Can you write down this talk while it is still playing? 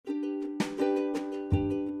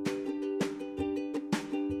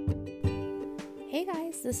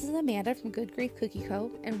this is Amanda from Good Grief Cookie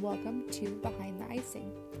Co., and welcome to Behind the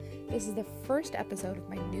Icing. This is the first episode of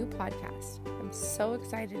my new podcast. I'm so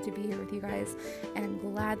excited to be here with you guys, and I'm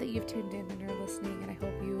glad that you've tuned in and you're listening, and I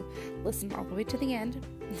hope you listen all the way to the end,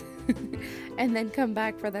 and then come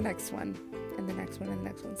back for the next one, and the next one, and the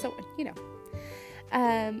next one, so,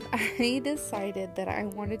 I decided that I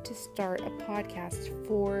wanted to start a podcast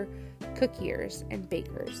for cookiers and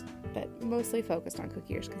bakers, but mostly focused on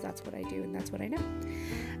cookiers because that's what I do and that's what I know.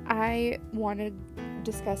 I want to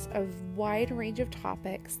discuss a wide range of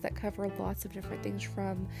topics that cover lots of different things,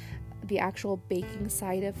 from the actual baking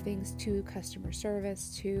side of things to customer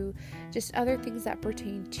service to just other things that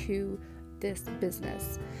pertain to this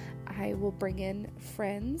business. I will bring in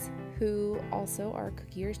friends who also are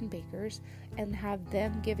cookiers and bakers and have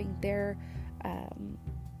them giving their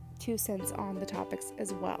 2 cents on the topics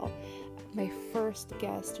as well. My first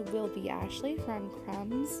guest will be Ashley from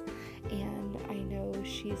Crumbs, and I know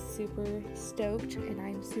she's super stoked, and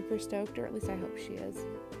I'm super stoked, or at least I hope she is.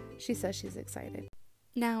 She says she's excited.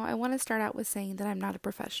 Now, I want to start out with saying that I'm not a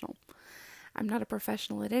professional. I'm not a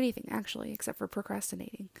professional at anything, actually, except for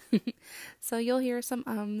procrastinating. So you'll hear some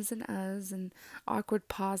ums and uhs and awkward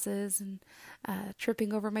pauses and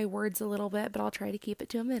tripping over my words a little bit, but I'll try to keep it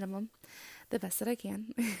to a minimum, the best that I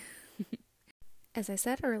can. As I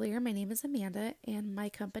said earlier, my name is Amanda, and my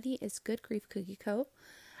company is Good Grief Cookie Co.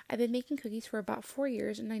 I've been making cookies for about 4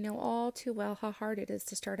 years, and I know all too well how hard it is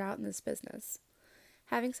to start out in this business.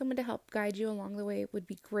 Having someone to help guide you along the way would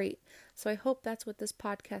be great, so I hope that's what this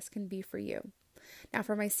podcast can be for you. Now,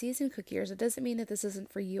 for my seasoned cookiers, it doesn't mean that this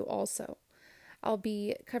isn't for you also. I'll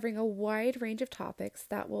be covering a wide range of topics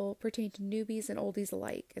that will pertain to newbies and oldies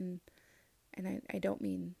alike, and I don't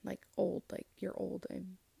mean like old, like you're old.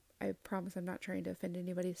 I promise I'm not trying to offend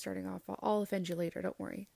anybody starting off. I'll offend you later, don't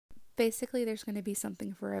worry. Basically, there's going to be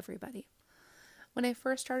something for everybody. When I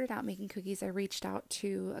first started out making cookies, I reached out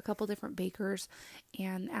to a couple different bakers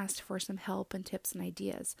and asked for some help and tips and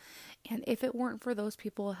ideas. And if it weren't for those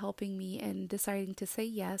people helping me and deciding to say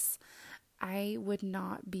yes, I would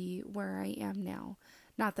not be where I am now.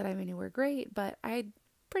 Not that I'm anywhere great, but I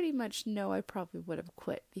pretty much know I probably would have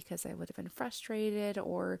quit because I would have been frustrated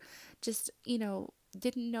or just,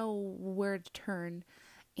 didn't know where to turn.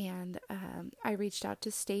 And I reached out to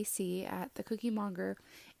Stacy at the Cookie Monger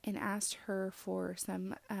and asked her for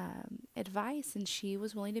some advice, and she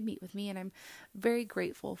was willing to meet with me, and I'm very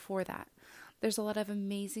grateful for that. There's a lot of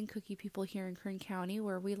amazing cookie people here in Kern County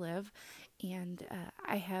where we live, and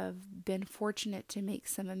I have been fortunate to make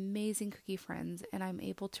some amazing cookie friends, and I'm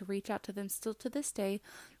able to reach out to them still to this day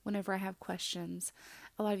whenever I have questions.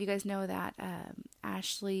 A lot of you guys know that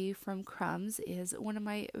Ashley from Crumbs is one of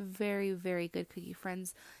my very, very good cookie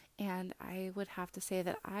friends, and I would have to say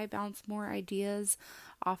that I bounce more ideas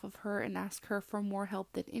off of her and ask her for more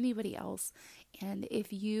help than anybody else. And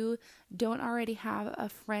if you don't already have a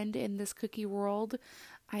friend in this cookie world,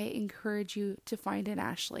 I encourage you to find an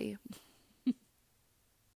Ashley.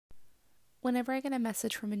 Whenever I get a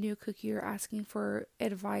message from a new cookier asking for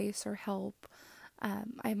advice or help,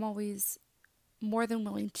 I'm always more than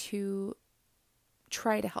willing to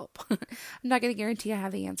try to help. I'm not going to guarantee I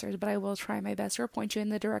have the answers, but I will try my best or point you in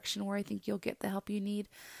the direction where I think you'll get the help you need.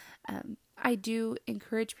 I do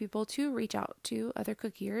encourage people to reach out to other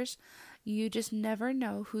cookiers. You just never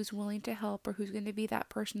know who's willing to help or who's going to be that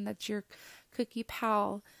person that's your cookie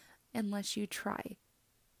pal unless you try.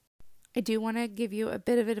 I do want to give you a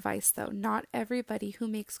bit of advice though. Not everybody who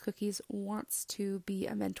makes cookies wants to be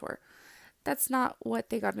a mentor. That's not what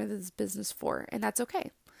they got into this business for, and that's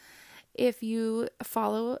okay. If you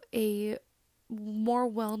follow a more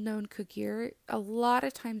well-known cookier, a lot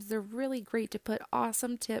of times they're really great to put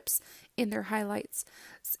awesome tips in their highlights.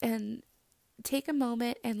 And take a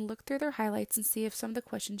moment and look through their highlights and see if some of the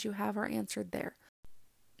questions you have are answered there.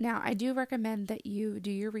 Now, I do recommend that you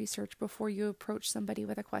do your research before you approach somebody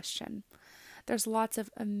with a question. There's lots of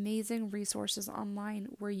amazing resources online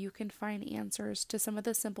where you can find answers to some of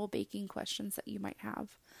the simple baking questions that you might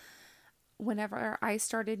have. Whenever I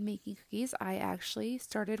started making cookies, I actually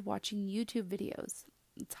started watching YouTube videos.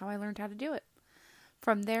 That's how I learned how to do it.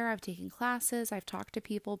 From there, I've taken classes, I've talked to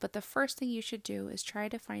people, but the first thing you should do is try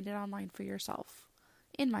to find it online for yourself,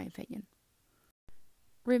 in my opinion.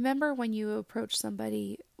 Remember when you approach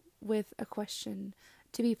somebody with a question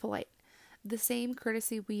to be polite. The same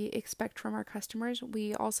courtesy we expect from our customers,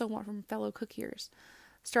 we also want from fellow cookiers.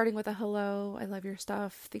 Starting with a hello, I love your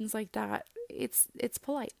stuff, things like that. It's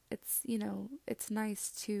polite. It's nice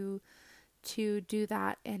to do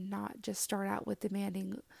that and not just start out with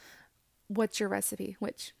demanding what's your recipe,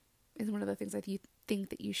 which is one of the things that you think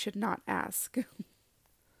that you should not ask.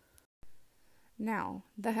 Now,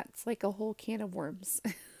 that's like a whole can of worms.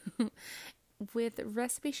 With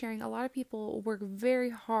recipe sharing, a lot of people work very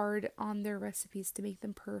hard on their recipes to make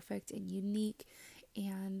them perfect and unique,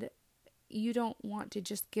 and you don't want to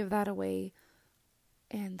just give that away,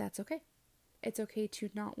 and that's okay. It's okay to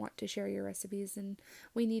not want to share your recipes, and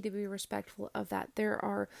we need to be respectful of that. There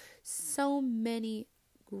are so many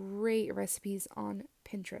great recipes on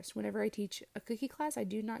Pinterest. Whenever I teach a cookie class, I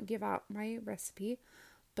do not give out my recipe,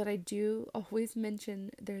 but I do always mention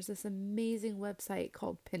there's this amazing website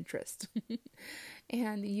called Pinterest.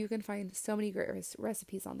 And you can find so many great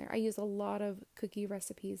recipes on there. I use a lot of cookie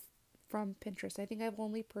recipes from Pinterest. I think I've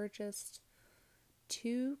only purchased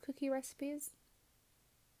 2 cookie recipes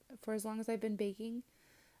for as long as I've been baking.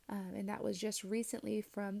 And that was just recently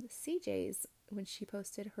from CJ's when she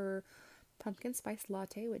posted her pumpkin spice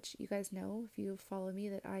latte, which you guys know if you follow me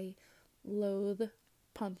that I loathe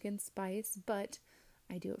pumpkin spice, but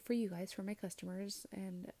I do it for you guys, for my customers,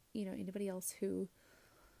 and anybody else who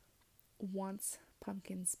wants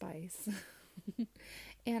pumpkin spice.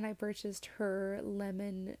 And I purchased her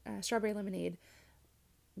strawberry lemonade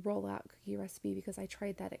rollout cookie recipe because I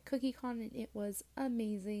tried that at CookieCon and it was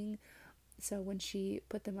amazing. So when she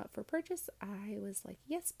put them up for purchase, I was like,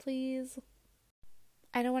 yes, please.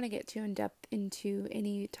 I don't want to get too in depth into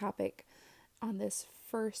any topic on this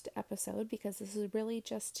first episode because this is really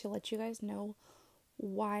just to let you guys know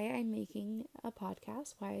why I'm making a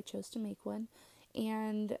podcast, why I chose to make one,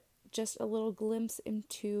 and just a little glimpse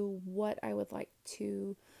into what I would like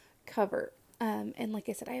to cover. And like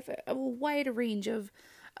I said, I have a wide range of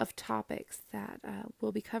topics that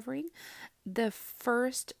we'll be covering. The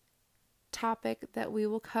first topic that we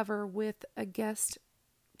will cover with a guest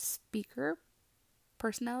speaker, I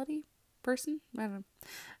don't know.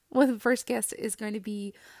 Well, the first guest is going to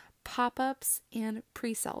be pop-ups and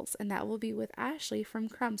pre-sales, and that will be with Ashley from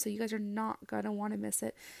Crumb, so you guys are not going to want to miss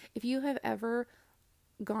it. If you have ever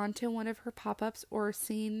gone to one of her pop-ups or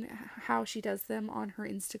seen how she does them on her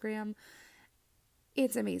Instagram,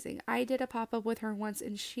 it's amazing. I did a pop-up with her once,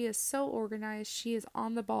 and she is so organized. She is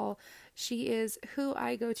on the ball. She is who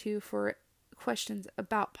I go to for questions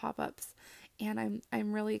about pop-ups. And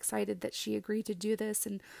I'm really excited that she agreed to do this,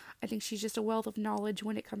 and I think she's just a wealth of knowledge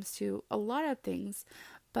when it comes to a lot of things,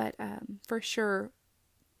 but for sure,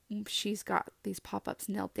 she's got these pop-ups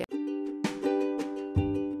nailed down.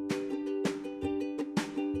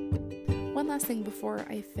 One last thing before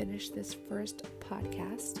I finish this first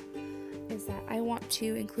podcast is that I want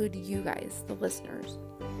to include you guys, the listeners.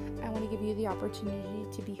 I want to give you the opportunity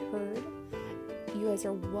to be heard. You guys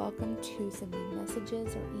are welcome to send me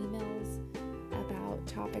messages or emails about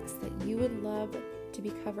topics that you would love to be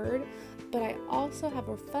covered, but I also have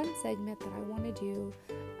a fun segment that I want to do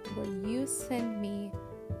where you send me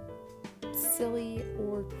silly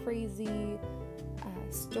or crazy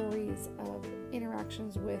stories of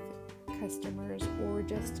interactions with customers or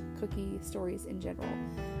just cookie stories in general.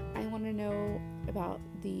 I want to know about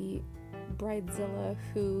the bridezilla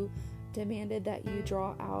who demanded that you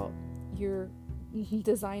draw out your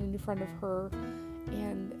design in front of her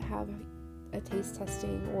and have a taste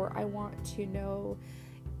testing, or I want to know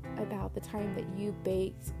about the time that you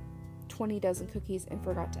baked 20 dozen cookies and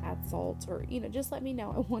forgot to add salt, or just let me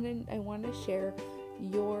know. I want to share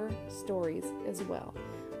your stories as well.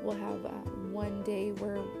 We'll have one day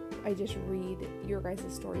where I just read your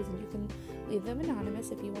guys' stories, and you can leave them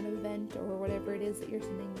anonymous if you want to vent or whatever it is that you're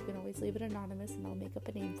sending. You can always leave it anonymous and I'll make up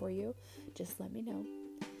a name for you. Just let me know.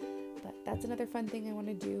 But that's another fun thing I want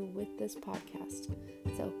to do with this podcast.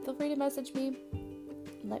 So feel free to message me.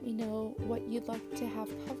 Let me know what you'd like to have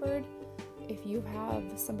covered. If you have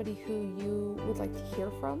somebody who you would like to hear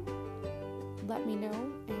from, let me know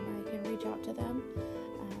and I can reach out to them.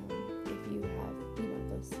 If you have,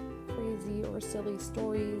 those crazy or silly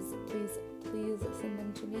stories, please send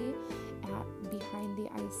them to me at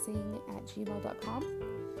behindtheicing@gmail.com,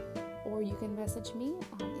 or you can message me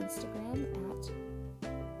on Instagram at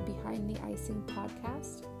Behind the Icing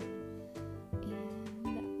Podcast.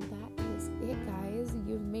 And that is it, guys.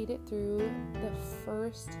 You've made it through the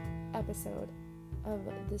first episode of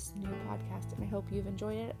this new podcast, and I hope you've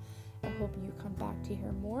enjoyed it. I hope you come back to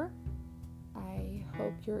hear more. I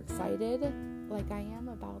hope you're excited like I am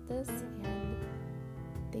about this, and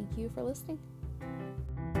thank you for listening.